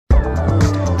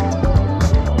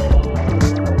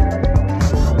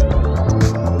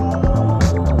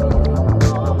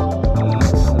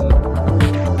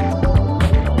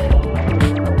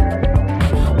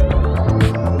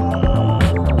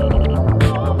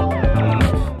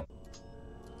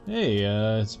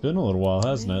Hey, it's been a little while,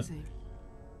 hasn't it? Amazing.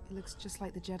 It looks just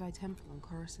like the Jedi Temple on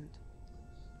Coruscant.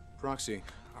 Proxy,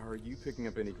 are you picking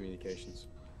up any communications?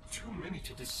 Too many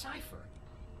to decipher.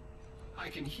 I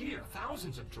can hear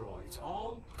thousands of droids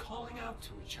all calling out to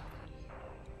each other.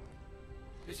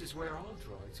 This is where all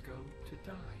droids go to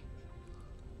die.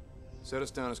 Set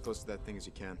us down as close to that thing as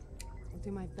you can. I'll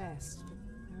do my best, but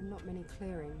there are not many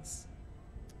clearings.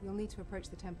 You'll need to approach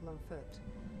the temple on foot.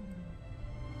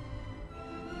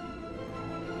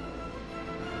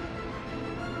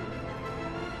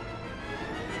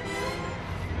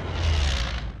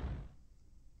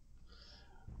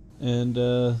 And,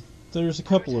 there's a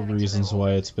couple of reasons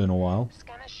why it's been a while.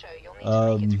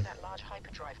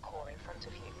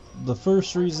 The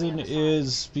first reason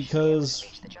is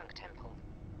because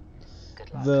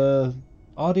the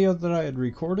audio that I had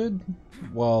recorded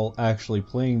while actually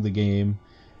playing the game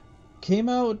came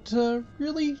out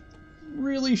really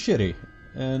shitty,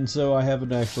 and so I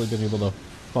haven't actually been able to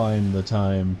find the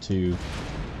time to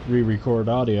re-record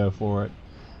audio for it.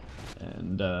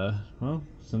 And well,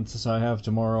 since I have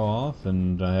tomorrow off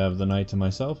and I have the night to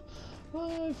myself,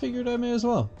 I figured I may as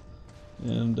well.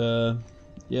 And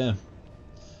yeah,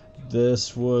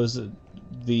 this was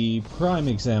the prime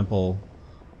example,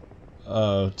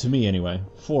 to me anyway,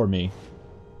 for me,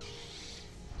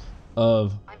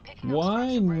 of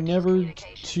why never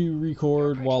to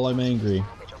record while I'm angry.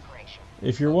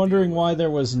 If you're wondering why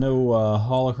there was no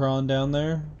holocron down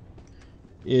there,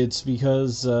 it's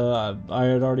because I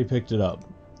had already picked it up.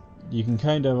 You can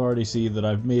kind of already see that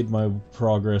I've made my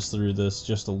progress through this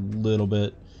just a little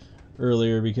bit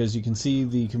earlier, because you can see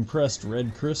the compressed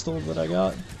red crystal that I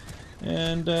got.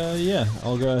 And yeah,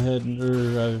 I'll go ahead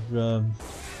and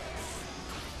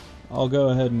I'll go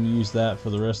ahead and use that for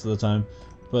the rest of the time.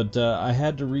 But I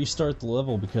had to restart the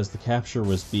level because the capture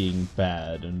was being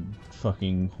bad and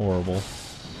fucking horrible.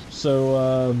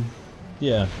 So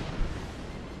yeah.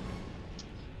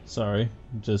 Sorry,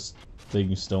 just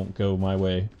things don't go my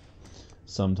way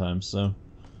sometimes, so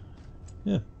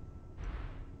yeah.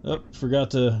 Oh,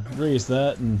 forgot to raise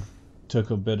that and took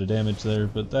a bit of damage there,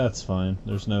 but that's fine.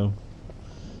 There's no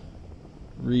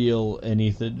real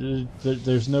anything.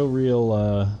 There's no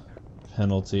real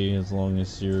penalty as long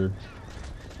as you're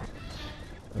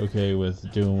okay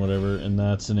with doing whatever, and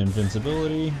that's an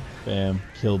invincibility. Bam,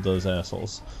 killed those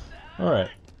assholes. Alright.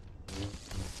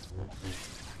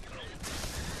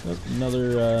 Oh,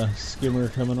 another skimmer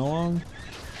coming along.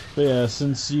 But yeah,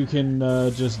 since you can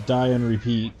just die and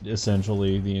repeat,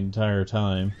 essentially, the entire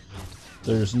time,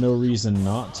 there's no reason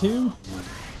not to.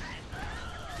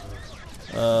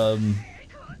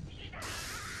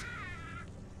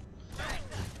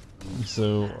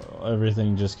 So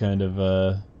everything just kind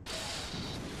of,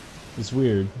 it's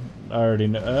weird. I already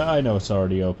know, I know it's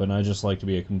already open, I just like to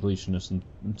be a completionist and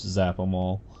zap them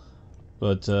all.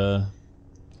 But,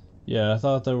 yeah, I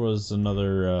thought there was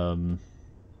another,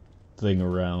 thing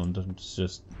around. It's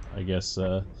just, I guess,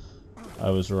 I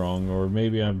was wrong, or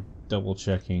maybe I'm double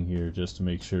checking here just to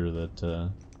make sure that,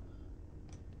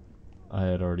 I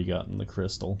had already gotten the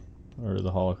crystal, or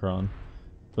the holocron.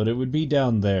 But it would be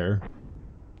down there,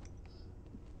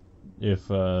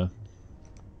 if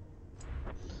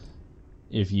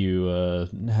you,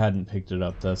 hadn't picked it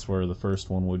up. That's where the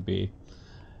first one would be.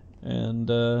 And,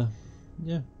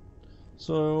 yeah.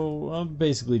 So, I'm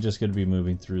basically just going to be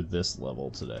moving through this level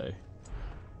today.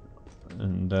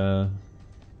 And,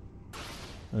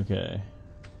 okay.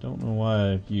 Don't know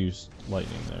why I've used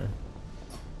lightning there.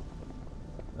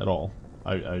 At all.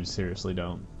 I seriously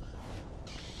don't.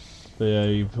 But yeah,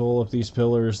 you pull up these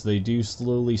pillars, they do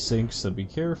slowly sink, so be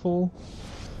careful.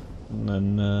 And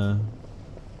then,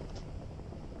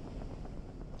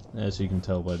 as you can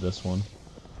tell by this one.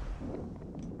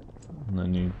 And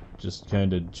then you just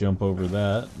kind of jump over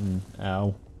that, and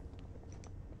ow.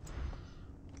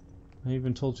 I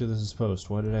even told you this is post.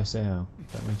 Why did I say ow?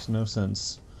 That makes no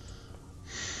sense.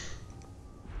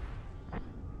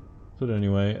 But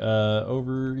anyway,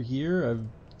 over here,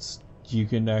 you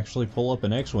can actually pull up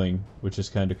an X-Wing, which is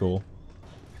kind of cool.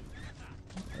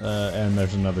 And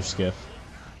there's another skiff.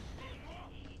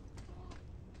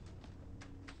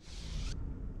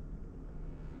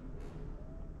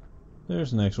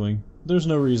 There's an X-Wing. There's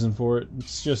no reason for it.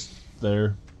 It's just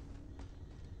there.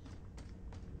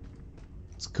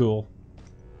 It's cool.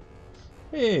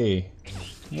 Hey!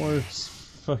 More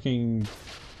fucking...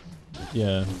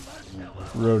 yeah.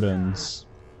 Rodents.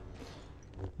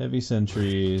 Heavy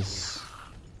sentries.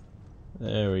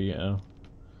 There we go.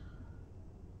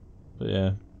 But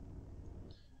yeah.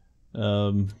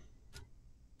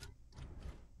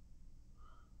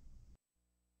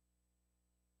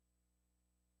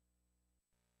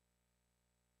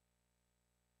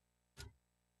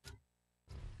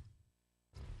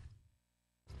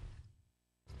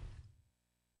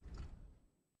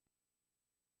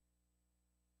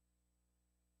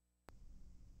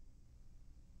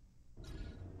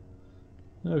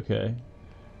 Okay.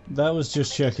 That was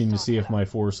just checking to see if my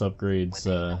force upgrades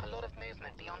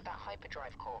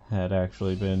had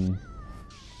actually been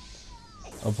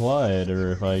applied,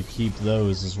 or if I keep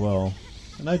those as well.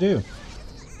 And I do.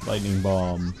 Lightning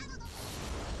bomb.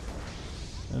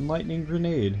 And lightning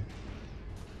grenade.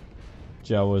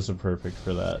 Jawas are perfect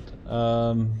for that.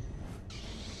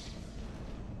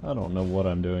 I don't know what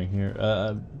I'm doing here.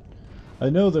 I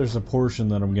know there's a portion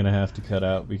that I'm gonna have to cut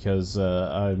out because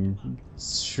I'm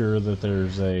sure that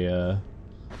there's a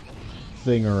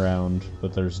thing around,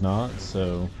 but there's not,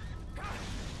 so...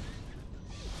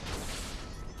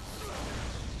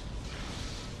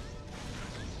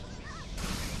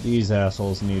 These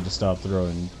assholes need to stop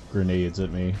throwing grenades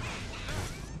at me.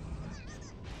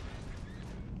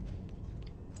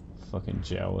 Fucking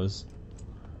Jawas.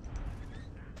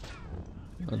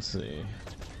 Let's see.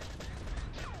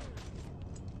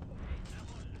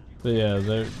 But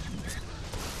yeah,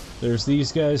 there's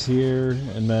these guys here,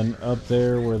 and then up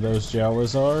there where those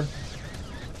Jawas are,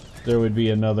 there would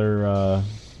be another,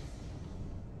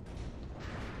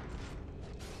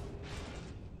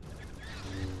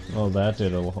 oh, that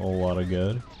did a whole lot of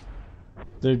good.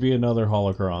 There'd be another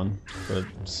holocron, but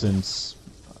since,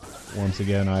 once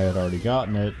again, I had already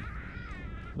gotten it,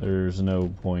 there's no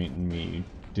point in me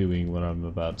doing what I'm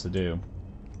about to do.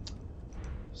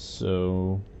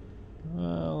 So,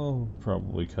 I'll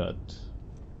probably cut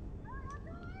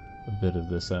a bit of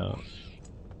this out.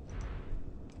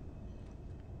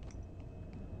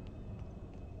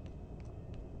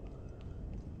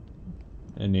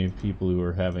 Any people who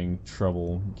are having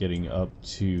trouble getting up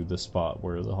to the spot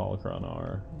where the holocron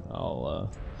are,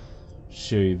 I'll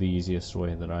show you the easiest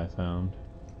way that I found.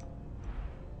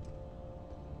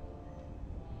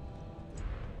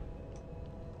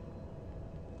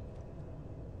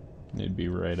 It'd be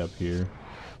right up here.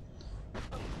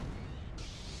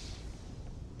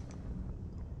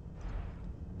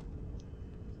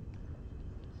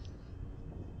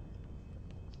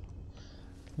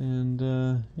 And,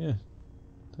 yeah.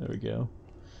 There we go.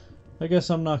 I guess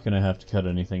I'm not gonna have to cut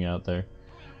anything out there.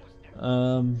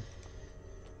 Oh,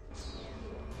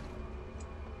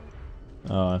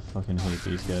 I fucking hate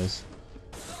these guys.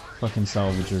 Fucking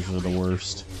salvagers are the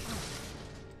worst.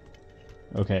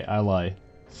 Okay, I lie.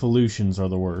 Felutions are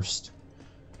the worst.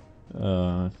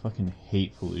 I fucking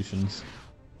hate Felutions.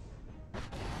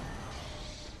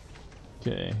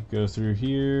 Okay, go through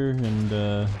here,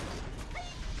 and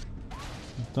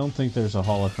don't think there's a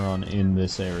holocron in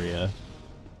this area.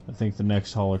 I think the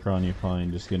next holocron you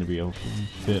find is going to be a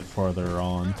bit farther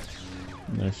on.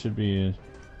 And there should be a...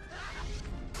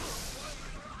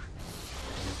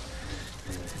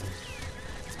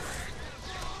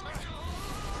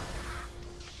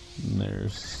 And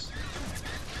there's...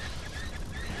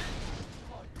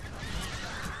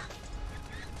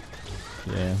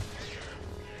 Yeah.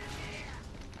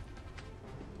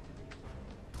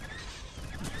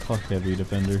 Fuck heavy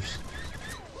defenders.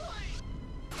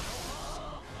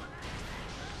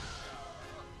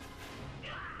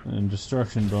 And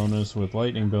destruction bonus with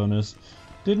lightning bonus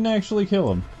didn't actually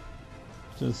kill him.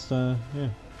 Just, yeah.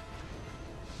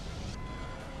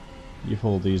 You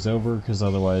pull these over, because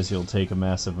otherwise you'll take a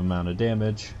massive amount of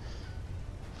damage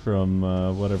from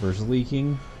whatever's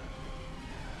leaking.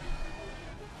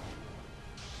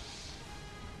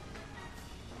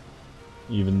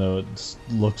 Even though it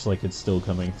looks like it's still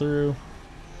coming through.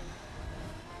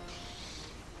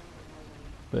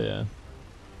 But yeah.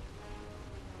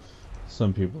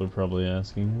 Some people are probably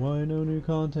asking, why no new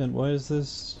content? Why is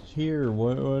this here?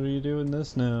 What are you doing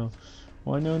this now?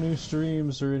 Why no new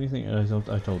streams or anything? I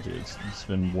told you, it's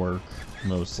been work,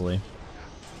 mostly.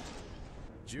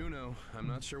 Juno, I'm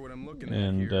not sure what I'm looking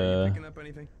and, at here. Are you picking up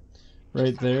anything?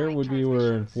 Right there would be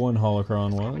where one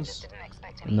holocron was.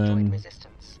 And then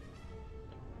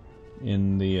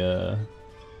in the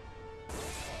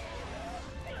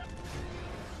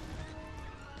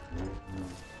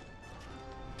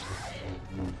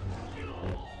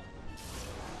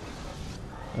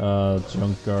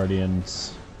Junk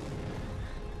Guardians.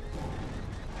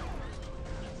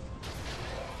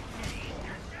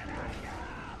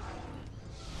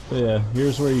 But yeah,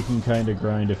 here's where you can kind of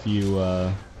grind a few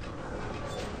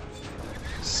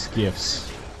skiffs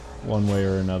one way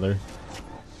or another.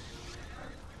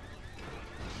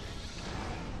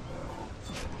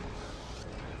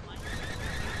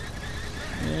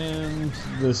 And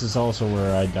this is also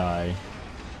where I die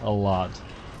a lot.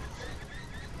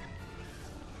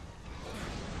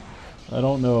 I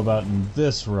don't know about in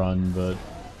this run, but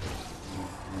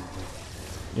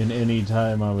in any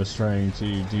time I was trying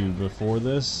to do before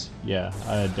this, yeah,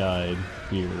 I had died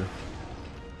here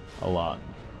a lot.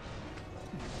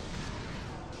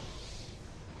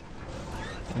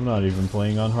 I'm not even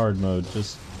playing on hard mode,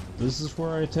 just this is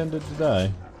where I tended to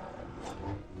die.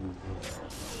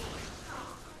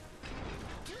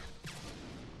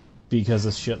 Because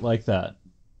of shit like that.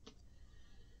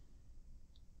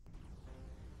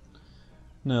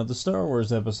 Now, the Star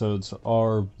Wars episodes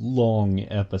are long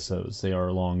episodes. They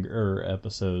are longer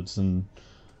episodes, and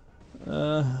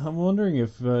I'm wondering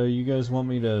if you guys want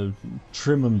me to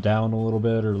trim them down a little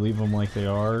bit or leave them like they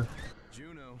are.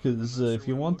 Because if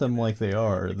you want them like they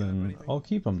are, then I'll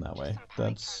keep them that way.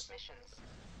 That's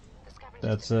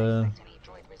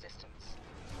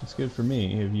good for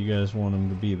me if you guys want them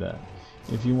to be that.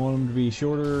 If you want them to be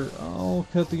shorter, I'll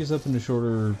cut these up into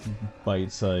shorter,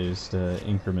 bite-sized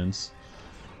increments.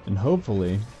 And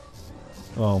hopefully,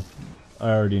 well, I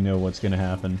already know what's going to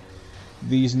happen.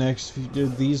 These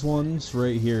ones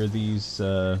right here, these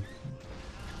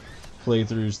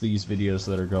playthroughs, these videos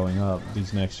that are going up,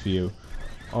 these next few,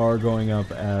 are going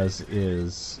up as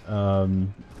is,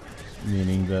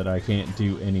 meaning that I can't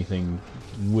do anything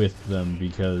with them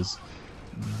because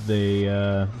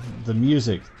the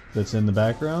music that's in the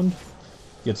background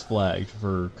gets flagged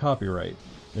for copyright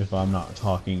if I'm not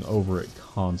talking over it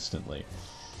constantly.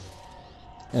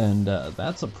 And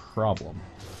that's a problem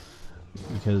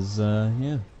because,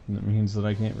 yeah, that means that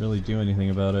I can't really do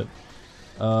anything about it.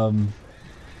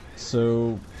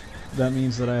 So that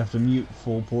means that I have to mute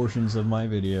full portions of my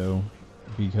video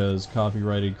because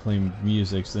copyrighted claimed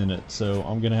music's in it. So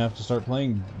I'm gonna have to start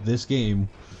playing this game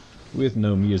with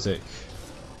no music,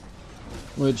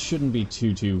 which shouldn't be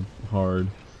too hard,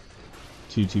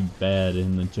 too bad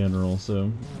in the general.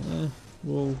 So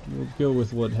we'll go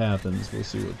with what happens. We'll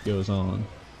see what goes on.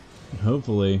 And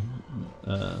hopefully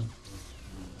I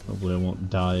won't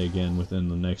die again within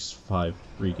the next 5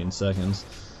 freaking seconds.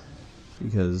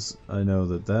 Because I know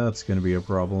that that's going to be a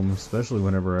problem, especially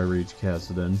whenever I reach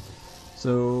Kassadin.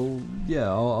 So, yeah,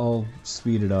 I'll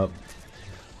speed it up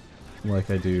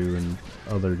like I do in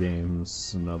other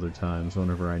games and other times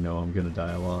whenever I know I'm going to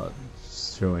die a lot.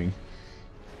 Showing.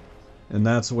 And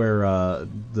that's where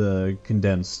the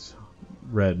condensed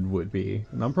red would be.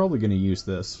 And I'm probably going to use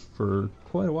this for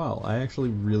quite a while. I actually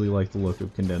really like the look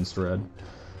of condensed red.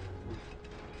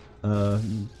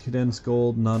 Condensed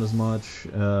gold, not as much.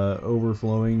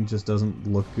 Overflowing just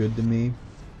doesn't look good to me.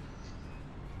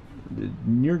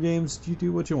 In your games, you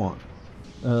do what you want.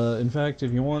 In fact,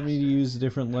 if you want me to use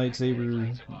different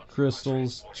lightsaber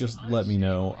crystals, just let me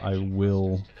know. I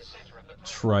will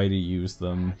try to use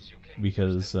them,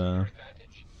 because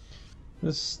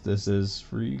this is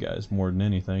for you guys more than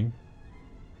anything.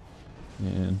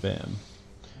 And bam.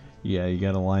 Yeah, you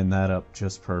gotta line that up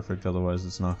just perfect, otherwise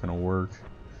it's not gonna work.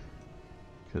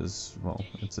 Because, well,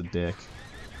 it's a dick.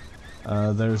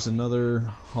 There's another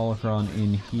holocron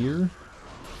in here.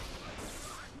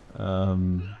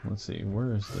 Let's see,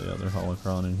 where is the other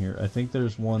holocron in here? I think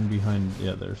there's one behind,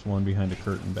 yeah, there's one behind a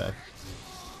curtain back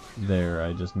there.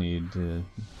 I just need to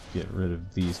get rid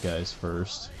of these guys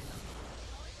first.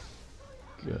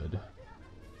 Good.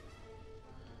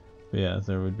 But yeah,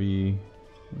 there would be,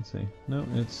 let's see, no,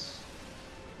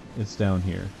 it's down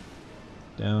here.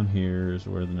 Down here is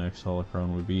where the next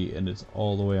holocron would be, and it's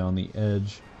all the way on the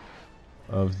edge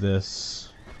of this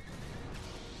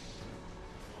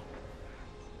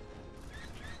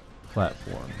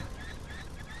platform.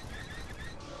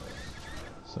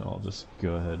 So I'll just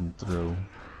go ahead and throw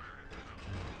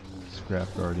scrap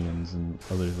guardians and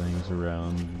other things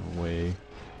around the way,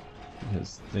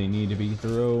 because they need to be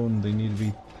thrown, they need to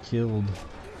be killed.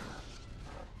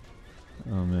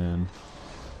 Oh man.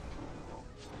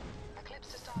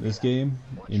 This game,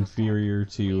 inferior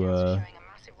to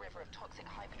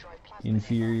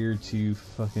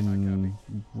fucking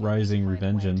Rising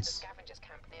Revengeance.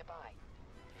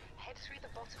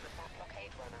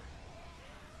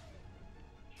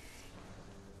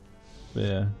 But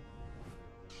yeah,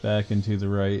 back and to the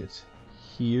right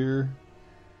here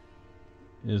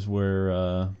is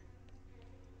where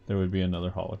there would be another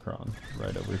holocron,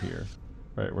 right over here,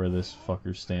 right where this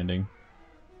fucker's standing.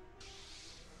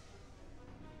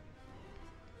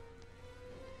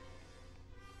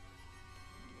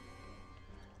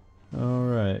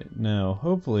 Alright, now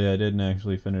hopefully I didn't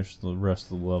actually finish the rest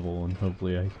of the level, and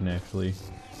hopefully I can actually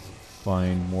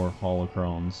find more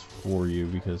holocrons for you,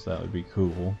 because that would be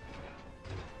cool.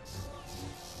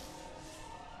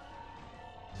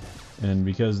 And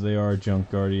because they are junk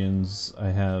guardians, I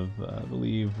have, I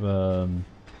believe, the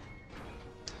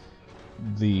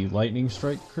lightning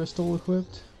strike crystal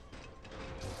equipped.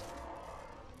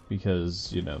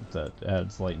 Because, you know, that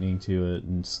adds lightning to it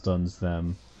and stuns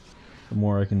them. The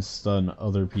more I can stun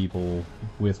other people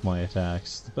with my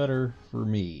attacks, the better for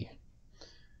me.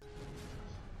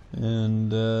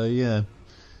 And, yeah.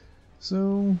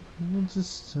 So, we'll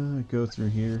just go through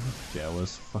here.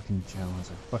 Jawas. Fucking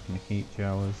Jawas. I fucking hate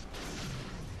Jawas.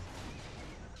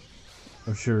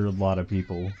 I'm sure a lot of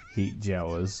people hate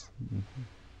Jawas.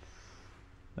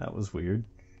 That was weird.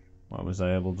 Why was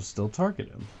I able to still target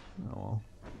him? Oh well.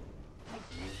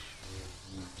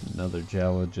 Another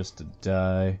Jawa just to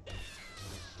die.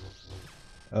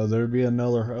 Oh, there'd be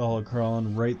another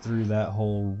holocron right through that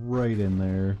hole, right in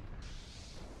there.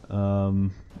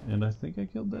 And I think I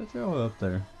killed that Jawa up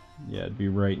there. Yeah, it'd be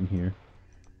right in here.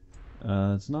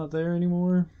 It's not there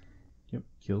anymore. Yep,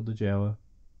 killed the Jawa.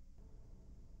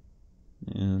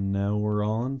 And now we're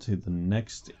on to the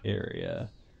next area.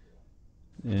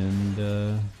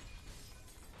 And,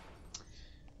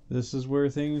 this is where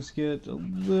things get a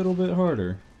little bit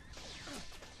harder.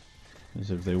 As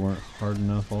if they weren't hard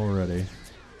enough already.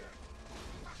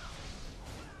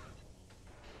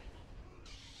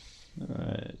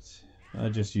 Alright. I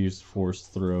just used force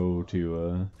throw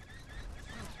to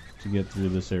get through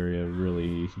this area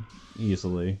really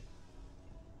easily.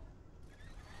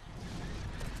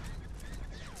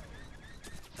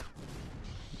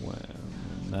 Wow,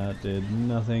 that did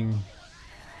nothing.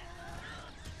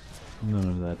 None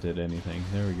of that did anything.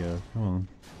 There we go. Come on.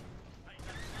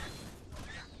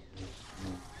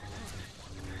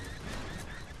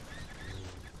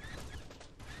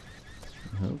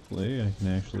 Hopefully I can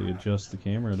actually adjust the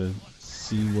camera to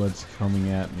see what's coming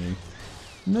at me.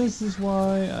 And this is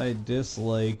why I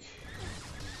dislike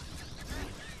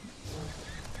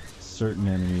certain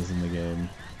enemies in the game.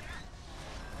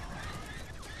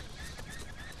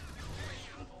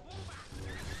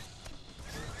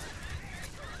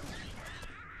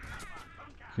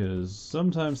 Because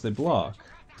sometimes they block.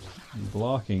 And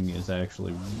blocking is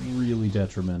actually really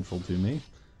detrimental to me.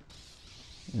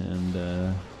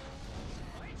 And,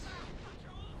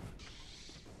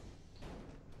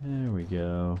 there we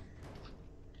go.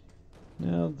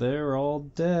 Now they're all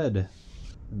dead.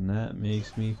 And that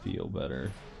makes me feel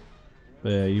better. But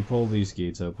yeah, you pull these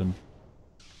gates open.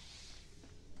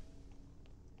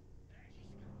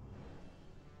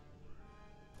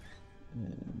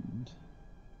 And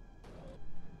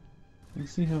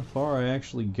let's see how far I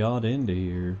actually got into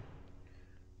here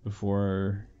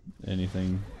before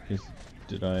anything.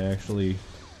 Did I actually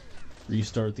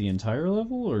restart the entire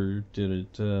level, or did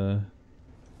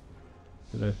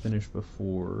I finish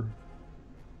before?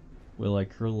 Will I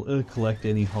collect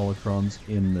any holocrons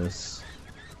in this?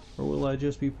 Or will I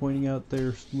just be pointing out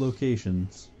their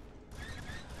locations?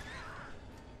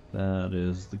 That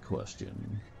is the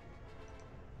question.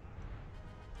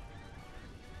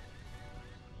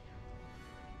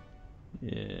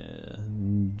 Yeah,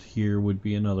 and here would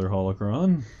be another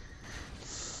holocron.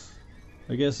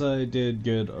 I guess I did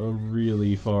get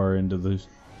really far into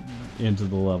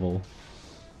the level.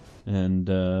 And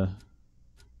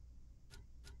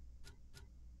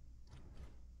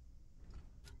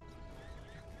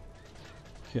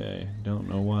okay, don't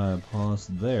know why I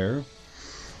paused there.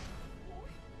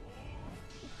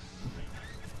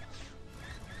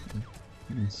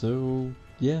 And so,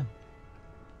 yeah.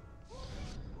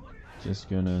 Just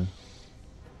gonna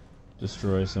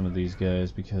destroy some of these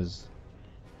guys because,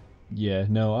 yeah,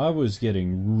 no, I was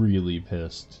getting really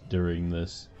pissed during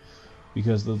this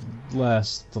because the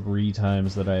last 3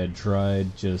 times that I had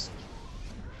tried just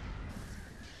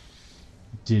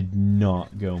did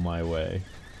not go my way.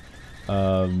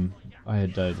 I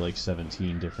had died like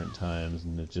 17 different times,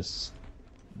 and it just,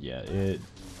 yeah, it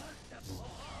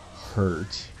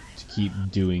hurt to keep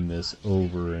doing this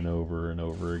over and over and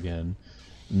over again.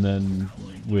 And then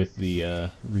with the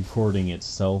recording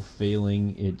itself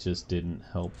failing, it just didn't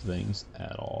help things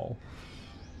at all.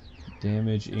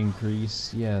 Damage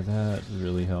increase, yeah, that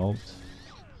really helped.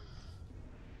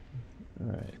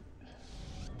 Alright.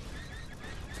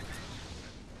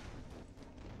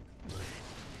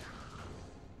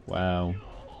 Wow.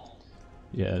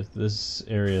 Yeah, this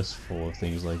area's full of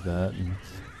things like that. And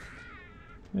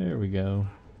there we go.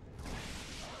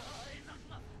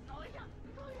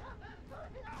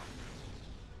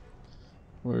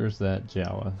 Where's that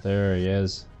Jawa? There he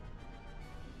is.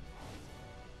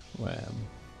 Wham.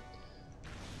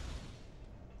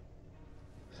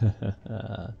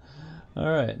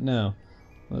 Alright, now,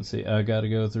 let's see. I gotta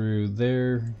go through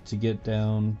there to get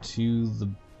down to the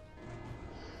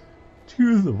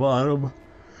bottom.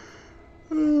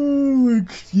 Oh,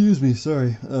 excuse me,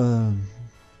 sorry.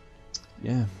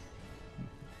 Yeah.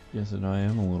 Yes, and I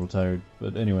am a little tired.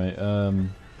 But anyway,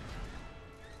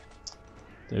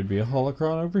 there'd be a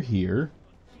holocron over here.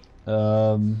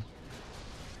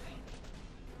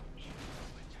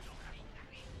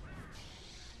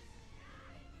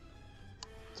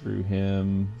 threw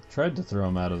him, tried to throw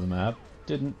him out of the map,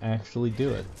 didn't actually do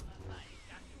it.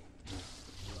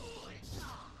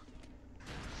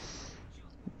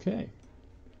 Okay.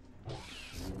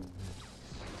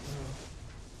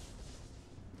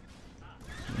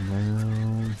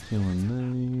 Now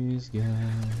killing these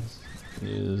guys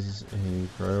is a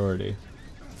priority.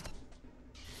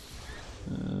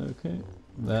 Okay,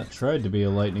 that tried to be a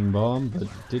lightning bomb, but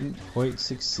didn't quite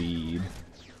succeed.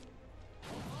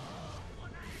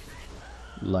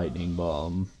 Lightning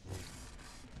bomb.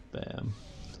 Bam.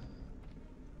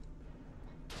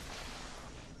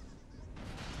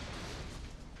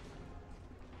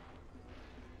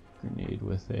 Grenade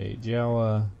with a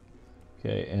Jawa.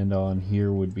 Okay, and on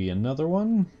here would be another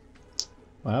one.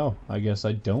 Wow, I guess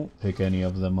I don't pick any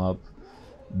of them up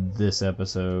this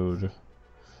episode.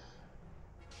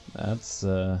 That's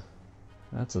a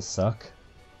suck.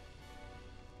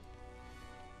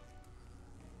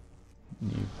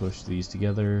 You push these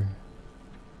together.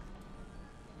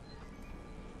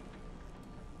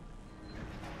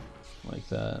 Like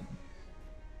that.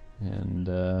 And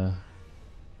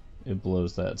it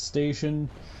blows that station,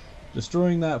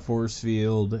 destroying that force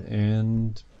field,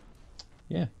 and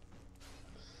yeah.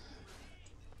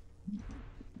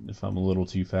 If I'm a little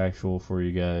too factual for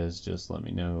you guys, just let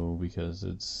me know, because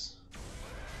it's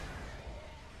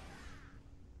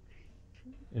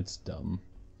dumb.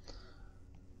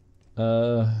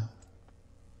 The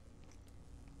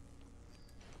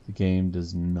game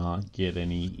does not get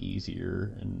any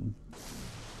easier, and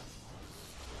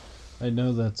I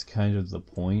know that's kind of the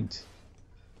point,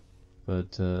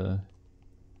 but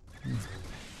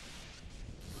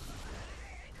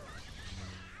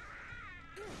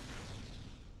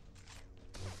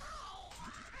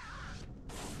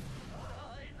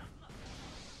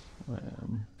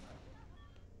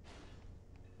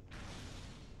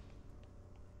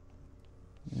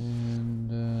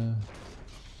and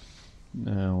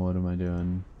now what am I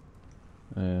doing?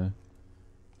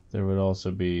 There would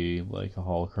also be like a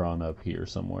holocron up here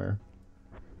somewhere.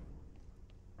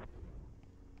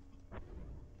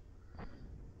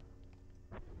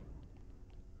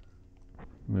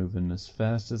 Moving as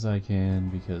fast as I can,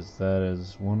 because that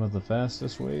is one of the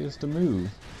fastest ways to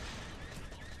move.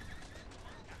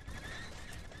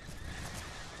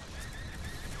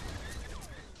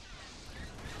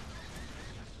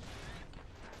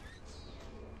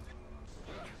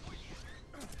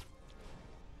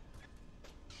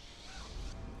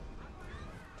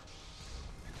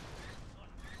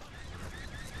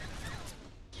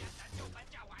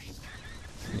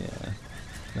 Yeah,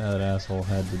 that asshole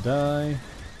had to die.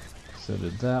 So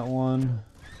did that one.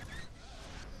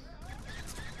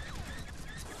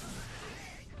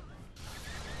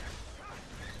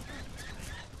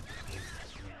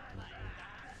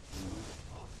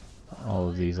 All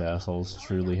of these assholes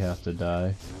truly have to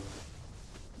die.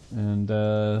 And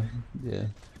yeah.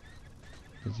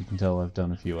 As you can tell, I've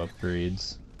done a few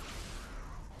upgrades.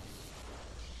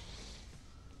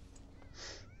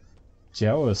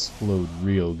 Jawa explode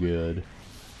real good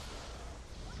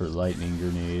for lightning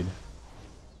grenade.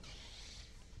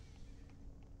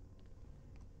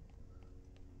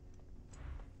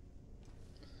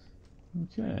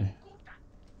 Okay.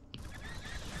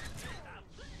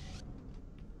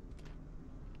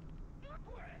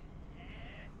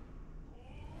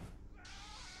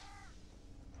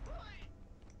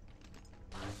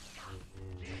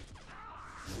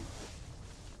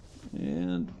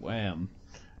 And wham.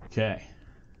 Okay.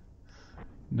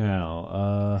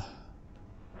 Now,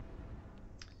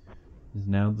 is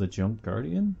now the Junk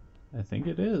Guardian? I think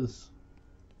it is.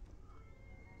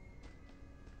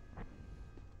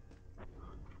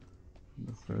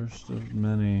 The first of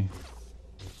many.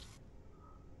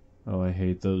 Oh, I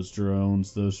hate those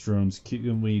drones. Those drones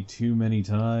kill me too many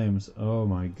times. Oh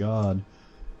my god.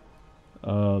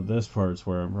 This part's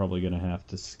where I'm probably gonna have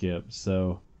to skip,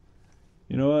 so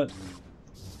you know what?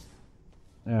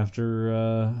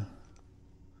 After,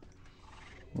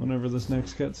 whenever this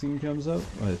next cutscene comes up,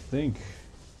 I think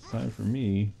it's time for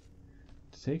me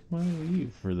to take my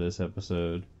leave for this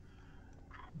episode.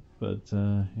 But,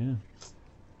 yeah.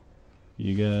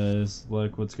 You guys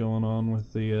like what's going on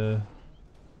with the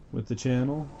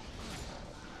channel?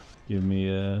 Give me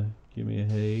a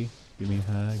hey, give me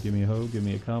a hi, give me a ho, give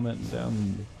me a comment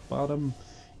down the bottom.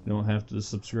 You don't have to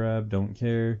subscribe, don't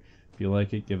care. If you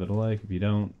like it, give it a like. If you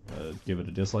don't, give it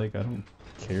a dislike. I don't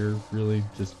care, really.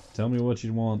 Just tell me what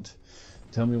you want.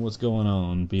 Tell me what's going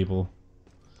on, people.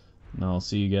 And I'll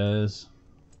see you guys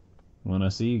when I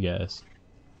see you guys.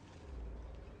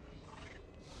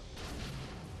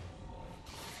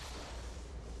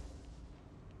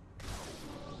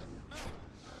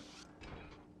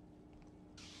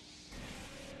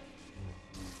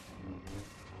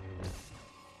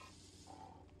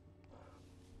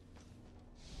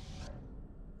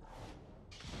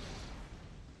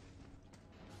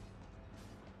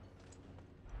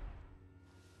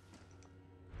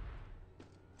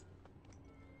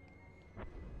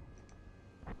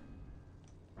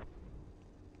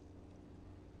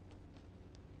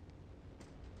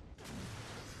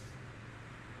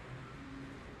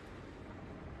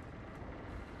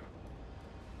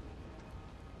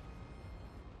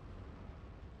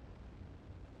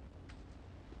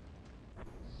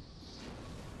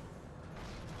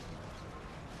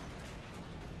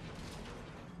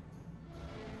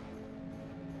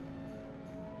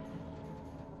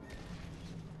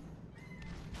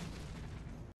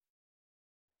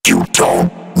 You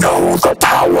don't know the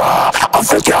power of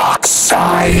the dark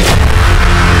side.